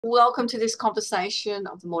Welcome to this conversation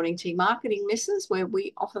of the Morning Tea Marketing Misses, where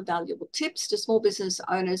we offer valuable tips to small business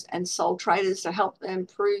owners and sole traders to help them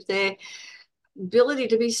improve their ability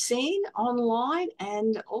to be seen online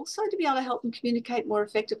and also to be able to help them communicate more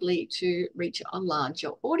effectively to reach a larger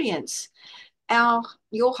audience.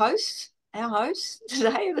 Your host, our hosts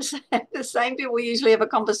today are the same people we usually have a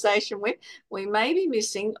conversation with. We may be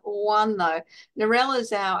missing one though. Narelle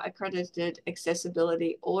is our accredited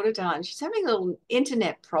accessibility auditor, and she's having little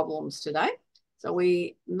internet problems today. So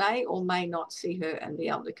we may or may not see her and be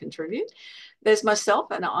able to contribute. There's myself,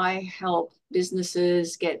 and I help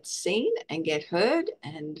businesses get seen and get heard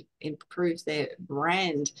and improve their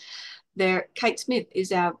brand. Kate Smith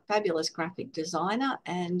is our fabulous graphic designer,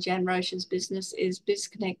 and Jan Roche's business is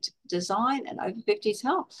BizConnect Design and Over 50s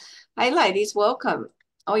Help. Hey, ladies, welcome.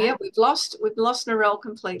 Oh yeah, we've lost Narelle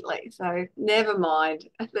completely, so never mind.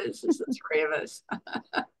 There's just the three of us.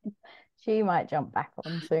 She might jump back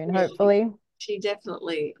on soon, Yeah, hopefully. she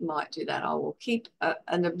definitely might do that. I will keep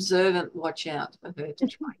an observant watch out for her to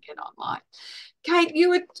try and get online. Kate, you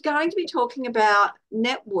were going to be talking about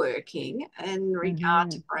networking in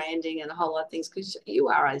regard to Mhm. branding and a whole lot of things because you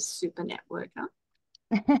are a super networker.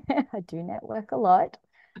 I do network a lot,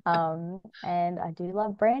 and I do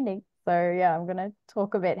love branding. So yeah, I'm going to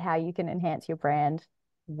talk a bit how you can enhance your brand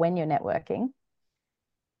when you're networking.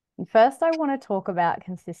 And first, I want to talk about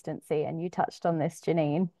consistency, and you touched on this,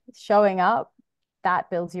 Janine. Showing up, that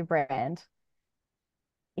builds your brand.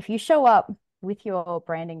 If you show up with your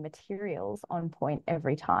branding materials on point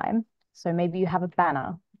every time, so maybe you have a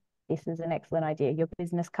banner. This is an excellent idea. Your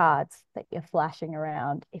business cards that you're flashing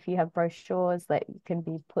around. If you have brochures that can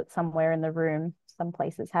be put somewhere in the room, some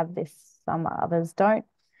places have this, some others don't.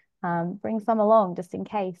 Bring some along just in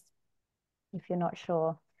case if you're not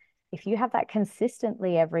sure. If you have that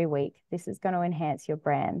consistently every week, this is going to enhance your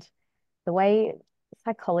brand. The way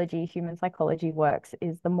human psychology works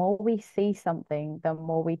is the more we see something, the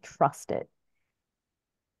more we trust it.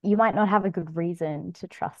 You might not have a good reason to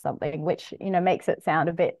trust something, which, makes it sound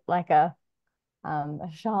a bit like a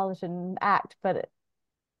charlatan act, but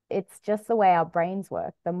it's just the way our brains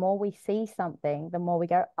work. The more we see something, the more we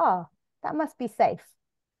go, oh, that must be safe.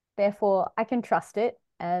 Therefore, I can trust it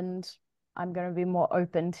and I'm going to be more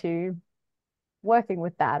open to working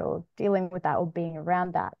with that or dealing with that or being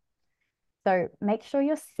around that. So make sure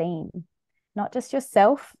you're seen, not just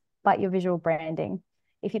yourself, but your visual branding.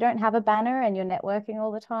 If you don't have a banner and you're networking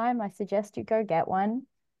all the time, I suggest you go get one.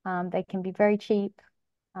 They can be very cheap.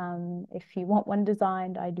 If you want one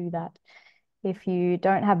designed, I do that. If you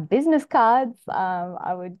don't have business cards,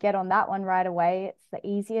 I would get on that one right away. It's the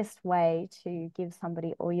easiest way to give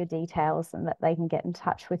somebody all your details and that they can get in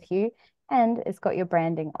touch with you. And it's got your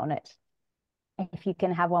branding on it. If you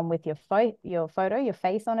can have one with your photo, your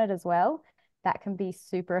face on it as well, that can be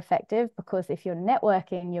super effective because if you're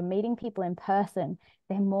networking, you're meeting people in person,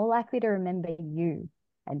 they're more likely to remember you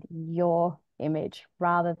and your image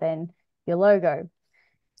rather than your logo.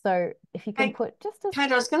 So if you can Kate, put just a,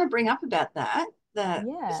 Kate, I was going to bring up about that, the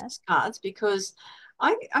yeah, business cards, because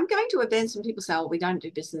I'm going to events and people say, oh, we don't do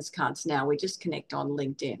business cards now. We just connect on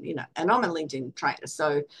LinkedIn, and I'm a LinkedIn trainer,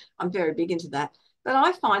 so I'm very big into that. But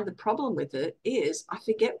I find the problem with it is I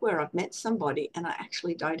forget where I've met somebody and I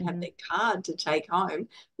actually don't have mhm, their card to take home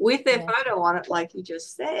with their yes, photo on it, like you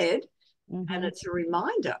just said. And mhm, it's a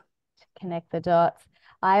reminder. connect the dots.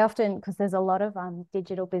 I often, because there's a lot of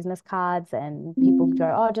digital business cards and people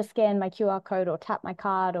go, oh, just scan my QR code or tap my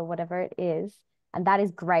card or whatever it is. And that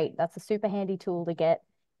is great. That's a super handy tool to get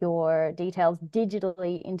your details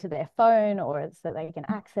digitally into their phone or so they can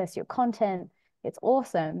access your content. It's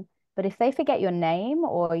awesome. But if they forget your name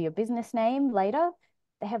or your business name later,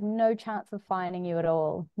 they have no chance of finding you at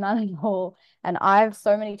all, none at all. And I've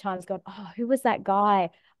so many times gone, oh, who was that guy?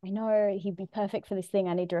 I know he'd be perfect for this thing.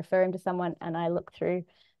 I need to refer him to someone. And I look through,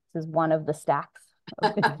 this is one of the stacks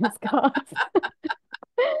of business cards.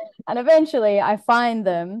 And eventually I find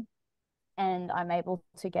them and I'm able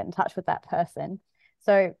to get in touch with that person.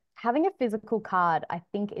 So having a physical card, I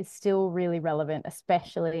think, is still really relevant,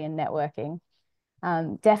 especially in networking.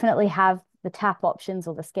 Definitely have the tap options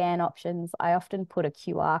or the scan options. I often put a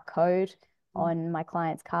QR code on my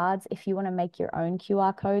clients' cards. If you want to make your own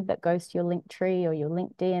QR code that goes to your Linktree or your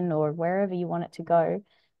LinkedIn or wherever you want it to go,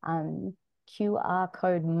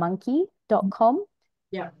 QRcodemonkey.com.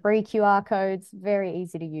 Yeah. Free QR codes, very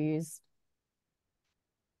easy to use.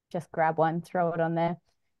 Just grab one, throw it on there,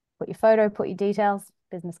 put your photo, put your details,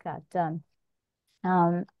 business card, done.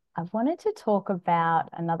 Um, I wanted to talk about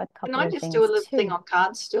another Can couple I of just do a things little thing too. on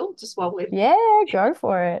cards still, just while we're Yeah, go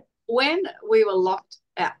for it. when we were locked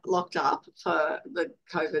up for the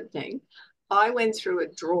COVID thing, I went through a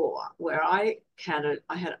drawer where I counted,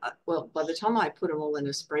 I had, well, by the time I put them all in a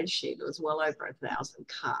spreadsheet, it was well over 1,000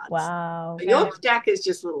 cards. Wow. But your stack is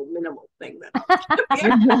just a little minimal thing that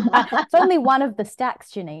It's only one of the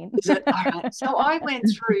stacks, Janine. is it? All right. So I went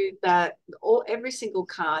through that, every single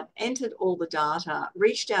card, entered all the data,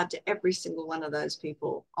 reached out to every single one of those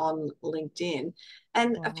people on LinkedIn.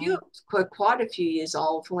 And Wow. quite a few years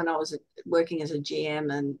old from when I was working as a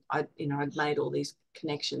GM, and I'd made all these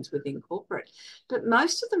connections within corporate. But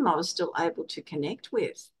most of them I was still able to connect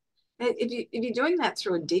with. If you're doing that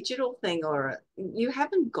through a digital thing, you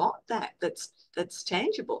haven't got that's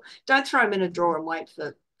tangible. Don't throw them in a drawer and wait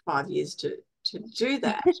for 5 years to do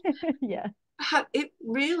that. Yeah. It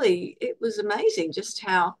was amazing just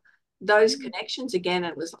how those connections again.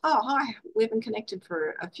 It was, oh, hi, we haven't connected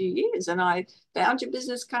for a few years, and I found your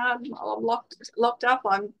business card. I'm locked up.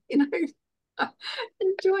 I'm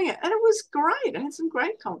enjoying it, and it was great. I had some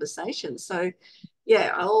great conversations. So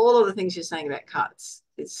yeah, all of the things you're saying about cards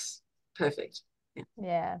is perfect. Yeah.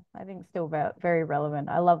 Yeah, I think still very relevant.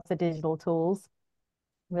 I love the digital tools.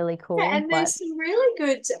 Really Yeah, cool. and But there's some really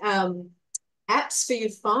good apps for your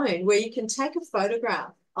phone where you can take a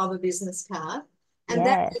photograph of a business card, and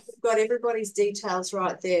that yes. you've got everybody's details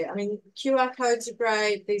right there. I mean, QR codes are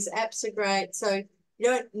great, these apps are great. So you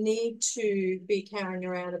don't need to be carrying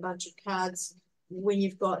around a bunch of cards when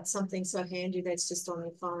you've got something so handy that's just on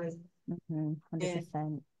your phone.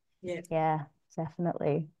 100%. Yeah. Yeah,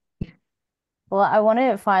 definitely. Well, I want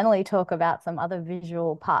to finally talk about some other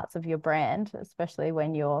visual parts of your brand, especially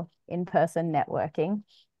when you're in person networking.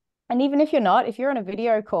 And even if you're not, if you're on a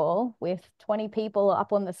video call with 20 people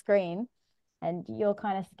up on the screen and you're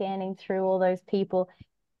kind of scanning through all those people,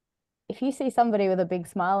 if you see somebody with a big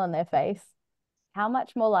smile on their face, how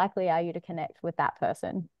much more likely are you to connect with that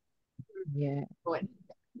person? Yeah.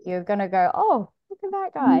 You're going to go, oh, look at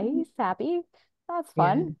that guy. He's happy. That's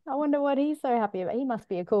fun. Yeah. I wonder what he's so happy about. He must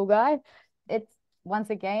be a cool guy. It's once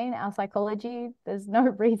again, our psychology, there's no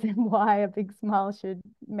reason why a big smile should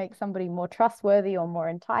make somebody more trustworthy or more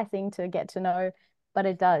enticing to get to know, but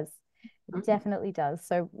it does. It definitely does.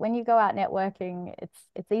 So when you go out networking,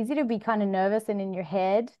 it's easy to be kind of nervous and in your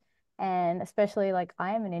head. And especially like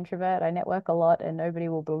I am an introvert, I network a lot and nobody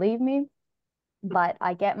will believe me. But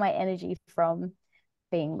I get my energy from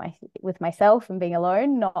being with myself and being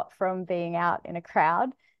alone, not from being out in a crowd.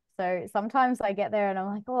 So sometimes I get there and I'm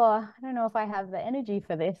like, oh, I don't know if I have the energy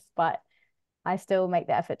for this, but I still make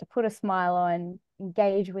the effort to put a smile on,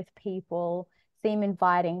 engage with people, seem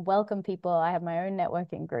inviting, welcome people. I have my own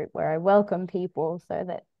networking group where I welcome people so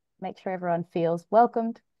that make sure everyone feels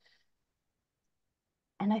welcomed.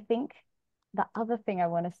 And I think the other thing I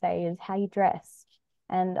want to say is how you dress.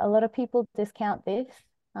 And a lot of people discount this,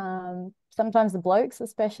 sometimes the blokes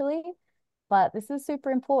especially, but this is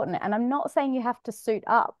super important. And I'm not saying you have to suit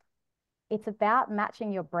up. It's about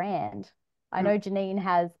matching your brand. I know Janine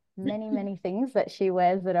has many things that she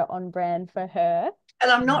wears that are on brand for her. And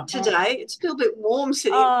I'm not today. It's still a bit warm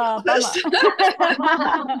sitting in Oh, the office.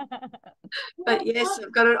 bummer. But yes,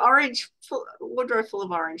 I've got an wardrobe full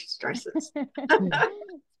of orange dresses.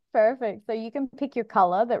 Perfect. So you can pick your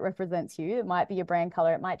color that represents you. It might be your brand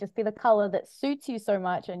color. It might just be the color that suits you so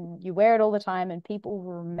much and you wear it all the time and people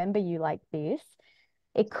will remember you like this.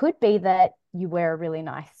 It could be that you wear a really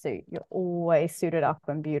nice suit. You're always suited up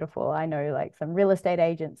and beautiful. I know like some real estate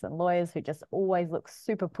agents and lawyers who just always look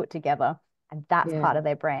super put together, and that's part of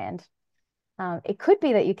their brand. It could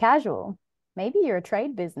be that you're casual. Maybe you're a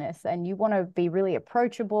trade business and you want to be really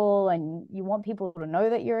approachable and you want people to know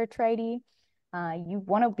that you're a tradie. You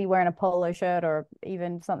want to be wearing a polo shirt or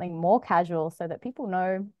even something more casual so that people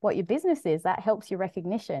know what your business is. That helps your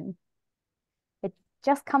recognition. It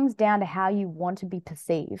just comes down to how you want to be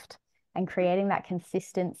perceived and creating that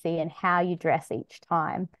consistency in how you dress each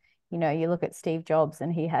time. You know, you look at Steve Jobs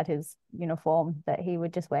and he had his uniform that he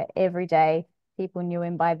would just wear every day. People knew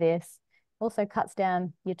him by this. Also cuts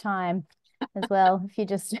down your time as well. If you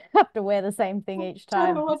just have to wear the same thing each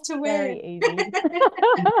time, What to wear. very easy.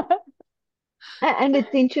 And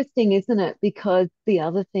it's interesting, isn't it? Because the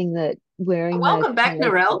other thing that wearing those Welcome back,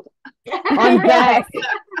 colours, Narelle. I'm back.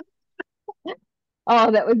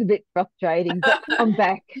 Oh, that was a bit frustrating, but I'm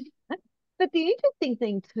back. But the interesting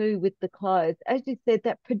thing too with the clothes, as you said,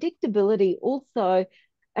 that predictability also,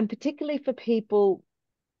 and particularly for people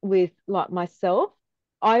with like myself,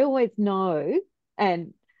 I always know,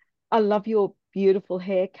 and I love your beautiful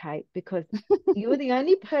hair, Kate, because you're the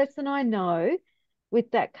only person I know with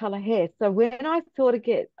that color hair. So when I sort of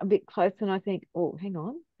get a bit closer and I think, oh, hang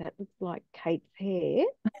on, that looks like Kate's hair.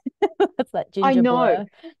 That's that I ginger know.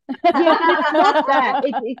 blur. Yeah, but it's not that.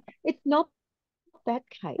 It's not that,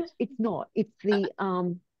 Kate. It's not. It's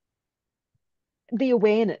the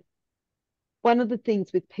awareness. One of the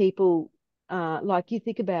things with people, like you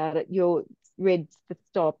think about it, your red for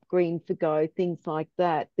stop, green for go, things like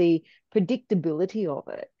that, the predictability of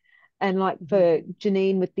it. And like for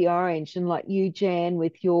Janine with the orange, and like you, Jan,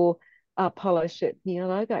 with your polo shirt, your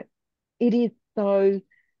logo, it is so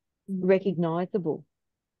recognizable.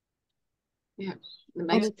 Yeah,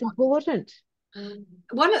 and it's important.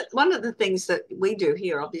 One of the things that we do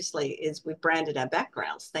here, obviously, is we've branded our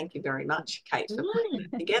backgrounds. Thank you very much, Kate, for putting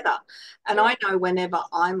it together. And I know whenever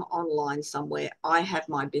I'm online somewhere, I have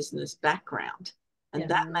my business background. And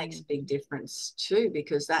that makes a big difference too,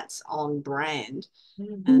 because that's on brand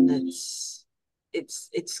and it's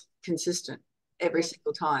consistent. Every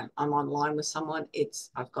single time I'm online with someone,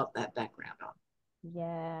 I've got that background on.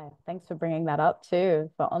 Yeah, thanks for bringing that up too.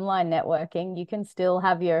 For online networking, you can still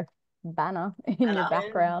have your banner in your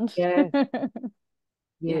background. Yeah.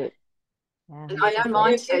 Yeah. Yeah, And I know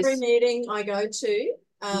mine every says, meeting I go to,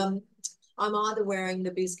 I'm either wearing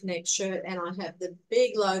the BizConnect shirt and I have the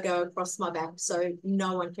big logo across my back so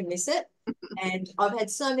no one can miss it. And I've had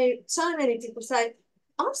so many people say,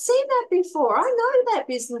 I've seen that before. I know that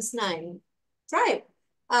business name. Great.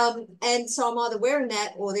 And so I'm either wearing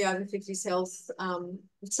that or the Over 50s Health.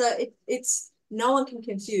 So it's no one can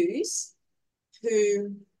confuse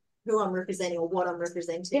who I'm representing or what I'm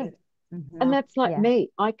representing. Yeah. And that's like me.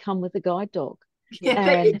 I come with a guide dog. Yeah,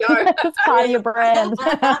 there you go. It's part of your brand.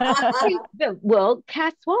 Well,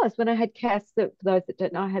 Cass was. When I had Cass, for those that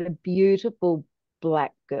don't know, I had a beautiful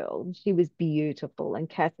black girl. She was beautiful. And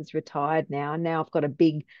Cass is retired now. And now I've got a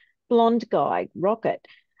big blonde guy, Rocket.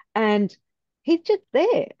 And he's just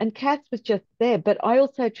there. And Cass was just there. But I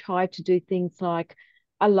also tried to do things like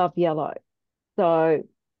I love yellow. So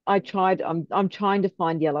I'm trying to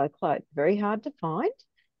find yellow clothes. Very hard to find.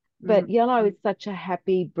 But yellow is such a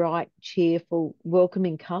happy, bright, cheerful,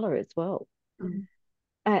 welcoming color as well.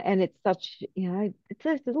 And it's such, it's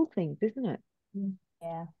those little things, isn't it?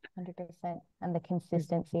 Yeah, 100%. And the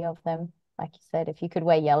consistency of them. Like you said, if you could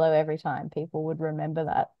wear yellow every time, people would remember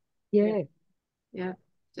that. Yeah. Yeah,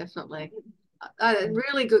 definitely.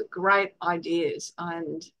 Really good, great ideas.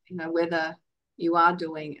 And, whether you are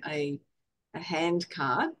doing a hand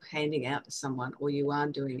card, handing out to someone, or you are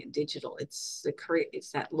doing it digital, it's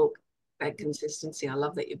that look, that consistency. I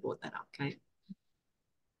love that you brought that up, Kate.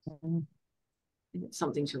 It's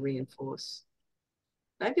something to reinforce.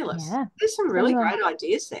 Fabulous. Yeah. There's some really great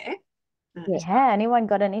ideas there. Yeah. Anyone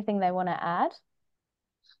got anything they want to add?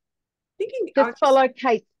 Just follow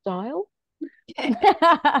Kate's style.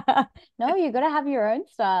 No, you got to have your own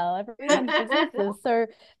style. Everyone's business is so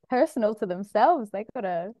personal to themselves. They got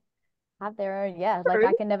to have their own. Yeah, like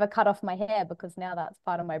I can never cut off my hair because now that's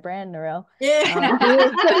part of my brand, Narelle. Yeah.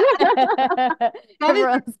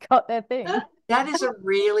 Everyone's got their thing. That is a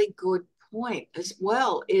really good point as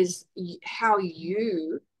well, is how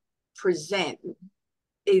you present,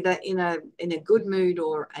 either in a good mood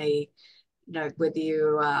or whether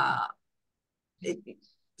you are.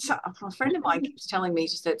 A friend of mine keeps telling me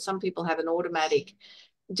that some people have an automatic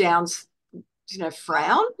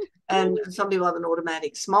frown, and some people have an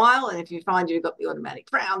automatic smile. And if you find you've got the automatic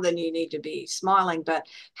frown, then you need to be smiling. But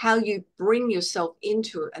how you bring yourself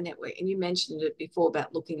into a network, and you mentioned it before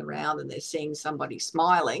about looking around and they're seeing somebody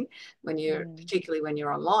smiling particularly when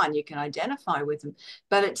you're online, you can identify with them.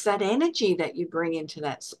 But it's that energy that you bring into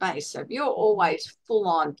that space. So if you're always full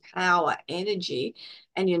on power energy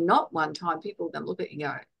and you're not one time, people can look at you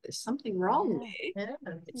and go, there's something wrong there.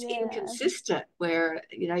 It's inconsistent, where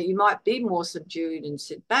you might be more subdued and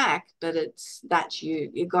sit back, but that's you.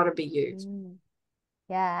 You've got to be you.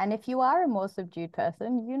 Yeah, and if you are a more subdued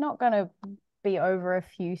person, you're not going to be over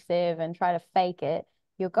effusive and try to fake it.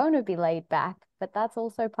 You're going to be laid back, but that's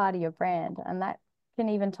also part of your brand, and that can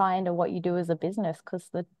even tie into what you do as a business, because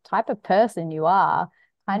the type of person you are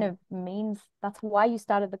kind of means that's why you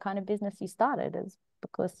started the kind of business you started, is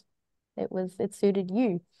because it suited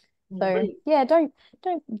you. So yeah, don't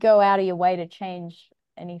go out of your way to change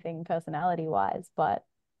anything personality wise, but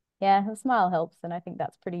yeah, a smile helps, and I think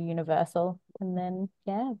that's pretty universal. And then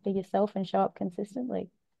be yourself and show up consistently.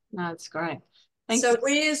 No, it's great. So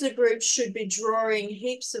we as a group should be drawing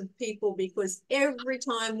heaps of people, because every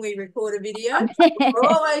time we record a video, we're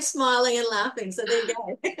always smiling and laughing. So there you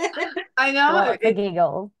go. I know. The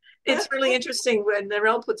giggles. It's really interesting when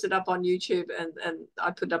Narelle puts it up on YouTube, and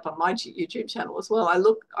I put it up on my YouTube channel as well. I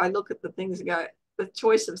look at the things and go, the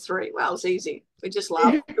choice of three. Well, it's easy. We just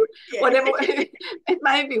laugh. Whatever. It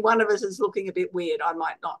may be one of us is looking a bit weird. I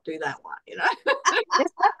might not do that one.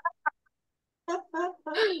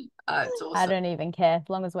 It's I awesome. don't even care as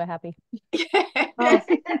long as we're happy. Oh,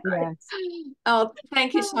 yeah. Oh,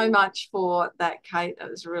 thank you so much for that, Kate. That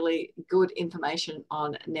was really good information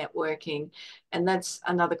on networking. And that's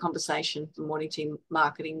another conversation for Morning Team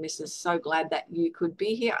Marketing Missus. So glad that you could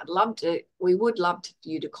be here. We would love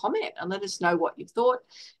you to comment and let us know what you thought.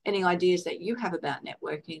 Any ideas that you have about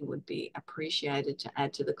networking would be appreciated to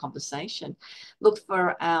add to the conversation. Look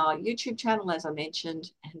for our YouTube channel, as I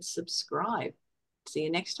mentioned, and subscribe. See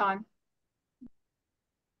you next time.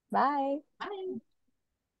 Bye. Bye.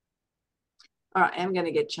 All right, I'm going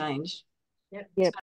to get changed. Yep. Yep.